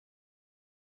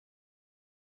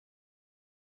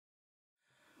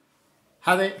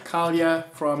Hi there, Carl here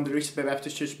from the Richard Bay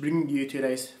Baptist Church, bringing you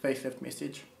today's Faith Lift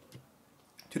message.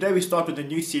 Today we start with a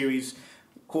new series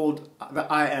called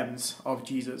the I Ams of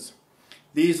Jesus.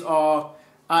 These are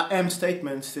I Am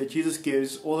statements that Jesus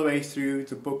gives all the way through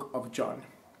the book of John.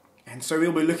 And so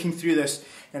we'll be looking through this,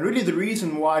 and really the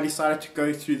reason why I decided to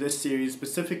go through this series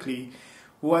specifically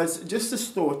was just this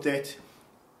thought that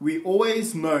we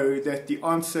always know that the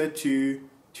answer to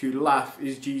life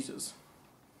is Jesus.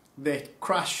 That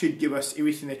Christ should give us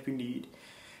everything that we need.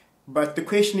 But the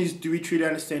question is, do we truly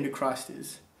understand who Christ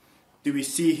is? Do we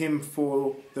see him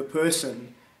for the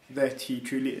person that he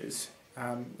truly is?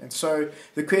 And so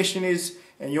the question is,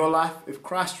 in your life, if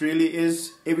Christ really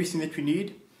is everything that we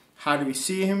need, how do we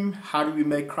see him? How do we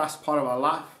make Christ part of our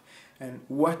life? And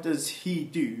what does he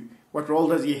do? What role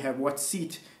does he have? What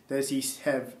seat does he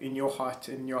have in your heart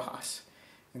and in your house?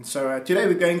 And so today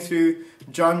we're going through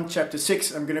John chapter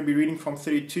 6. I'm going to be reading from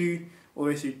 32 all the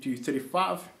way through to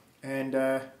 35. And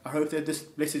I hope that this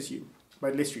blesses you.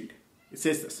 But let's read. It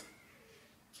says this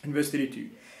in verse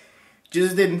 32.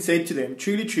 Jesus then said to them,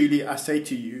 "Truly, truly, I say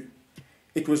to you,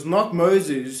 it was not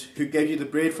Moses who gave you the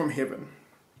bread from heaven,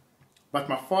 but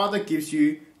my Father gives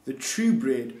you the true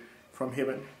bread from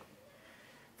heaven.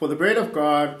 For the bread of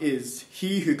God is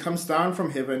he who comes down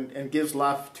from heaven and gives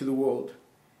life to the world."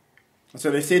 And so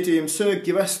they said to him, "Sir,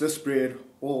 give us this bread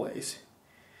always."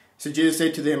 So Jesus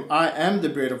said to them, "I am the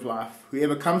bread of life.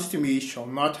 Whoever comes to me shall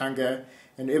not hunger,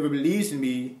 and whoever believes in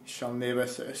me shall never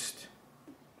thirst."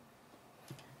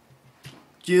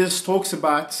 Jesus talks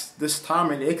about this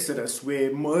time in Exodus where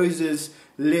Moses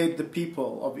led the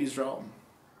people of Israel.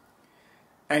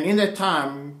 And in that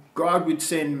time, God would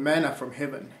send manna from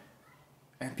heaven,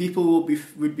 and people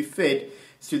would be fed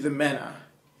through the manna.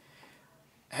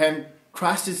 And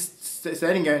Christ is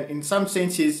stating, in some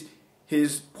sense,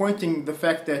 he's pointing the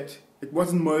fact that it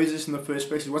wasn't Moses in the first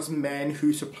place. It wasn't man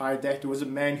who supplied that. It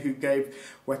wasn't man who gave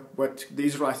what the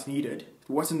Israelites needed. It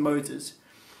wasn't Moses.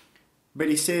 But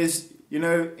he says,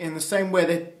 in the same way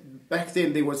that back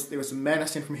then there was manna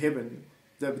sent from heaven,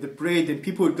 the bread, and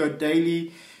people would go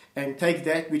daily and take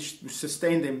that which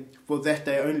sustained them for that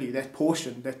day only, that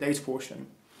portion, that day's portion.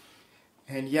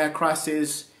 And Christ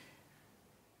says,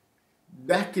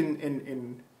 back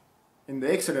in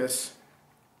the Exodus,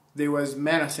 there was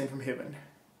manna sent from heaven.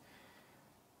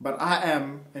 But I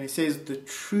am, and he says, the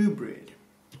true bread.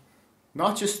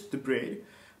 Not just the bread,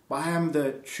 but I am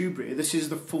the true bread. This is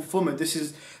the fulfillment. This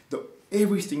is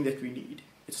everything that we need.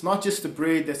 It's not just the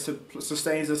bread that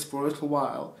sustains us for a little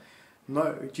while.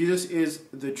 No, Jesus is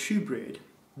the true bread,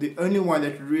 the only one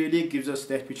that really gives us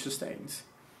that which sustains.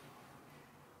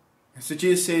 And so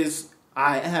Jesus says,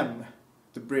 I am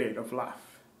the bread of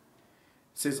life.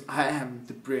 It says, I am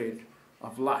the bread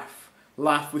of life.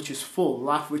 Life which is full,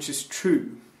 life which is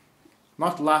true.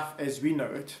 Not life as we know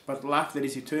it, but life that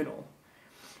is eternal.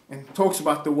 And talks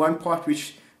about the one part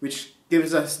which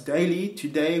gives us daily,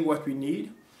 today, what we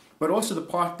need, but also the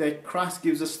part that Christ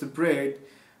gives us the bread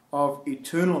of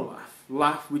eternal life,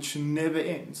 life which never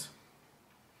ends.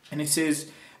 And it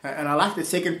says, and I like the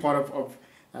second part of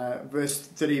verse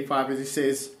 35, as it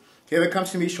says, "Whoever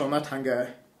comes to me shall not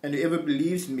hunger, and whoever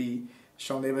believes in me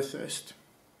shall never thirst."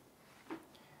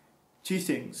 Two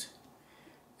things.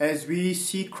 As we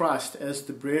see Christ as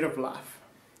the bread of life,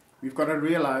 we've got to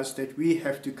realize that we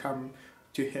have to come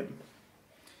to him.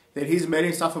 That he's made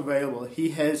himself available. He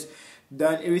has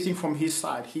done everything from his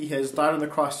side. He has died on the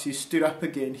cross. He stood up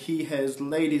again. He has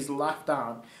laid his life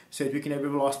down so that we can have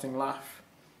everlasting life.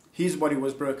 His body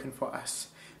was broken for us.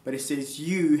 But he says,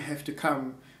 you have to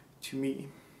come to me.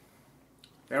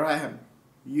 There I am.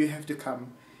 You have to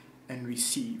come and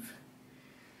receive.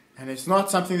 And it's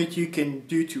not something that you can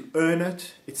do to earn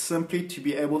it. It's simply to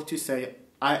be able to say,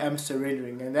 I am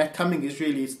surrendering. And that coming is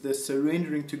really, it's the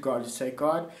surrendering to God. To say,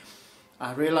 God,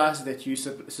 I realize that you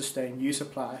sustain, you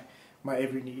supply my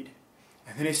every need.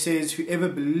 And then it says, whoever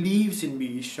believes in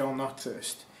me shall not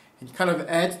thirst. And he kind of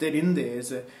adds that in there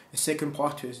as a second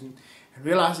part to it. And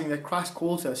realizing that Christ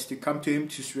calls us to come to him,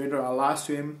 to surrender our lives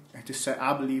to him, and to say,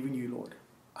 I believe in you, Lord.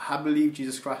 I believe,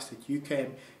 Jesus Christ, that you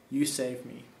came, you saved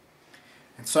me.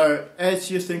 And so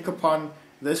as you think upon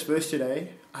this verse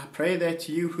today, I pray that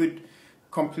you would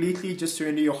completely just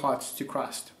surrender your hearts to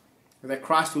Christ. That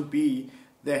Christ will be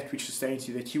that which sustains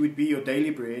you, that he would be your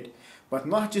daily bread, but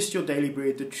not just your daily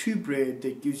bread, the true bread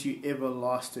that gives you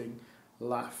everlasting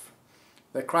life.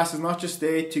 That Christ is not just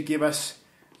there to give us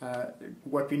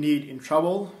what we need in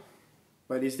trouble,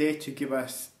 but is there to give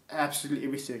us absolutely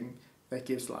everything that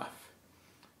gives life.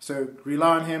 So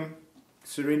rely on him,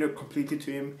 surrender completely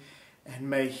to him, and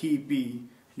may he be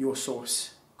your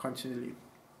source continually.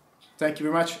 Thank you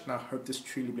very much, and I hope this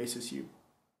truly blesses you.